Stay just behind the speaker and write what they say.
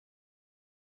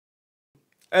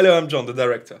Hello, I'm John, the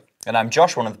director. And I'm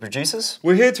Josh, one of the producers.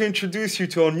 We're here to introduce you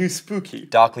to our new spooky,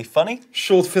 darkly funny,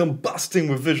 short film busting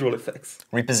with visual effects.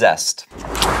 Repossessed.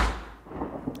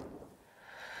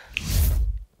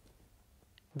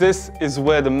 This is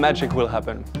where the magic will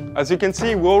happen. As you can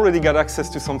see, we already got access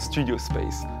to some studio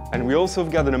space. And we also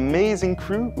got an amazing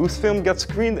crew whose film got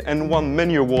screened and won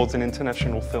many awards in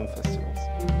international film festivals.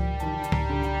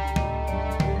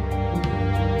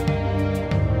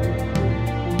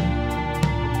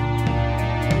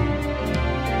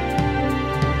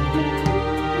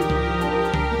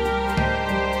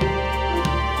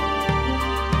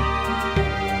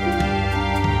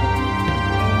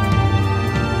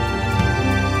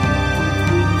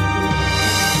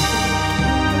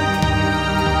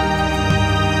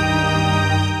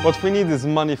 What we need is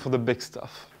money for the big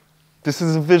stuff. This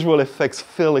is a visual effects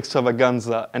film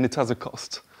extravaganza and it has a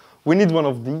cost. We need one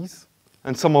of these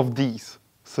and some of these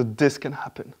so this can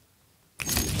happen.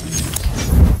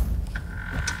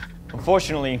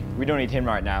 Unfortunately, we don't need him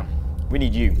right now. We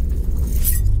need you.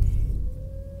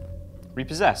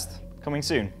 Repossessed, coming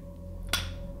soon.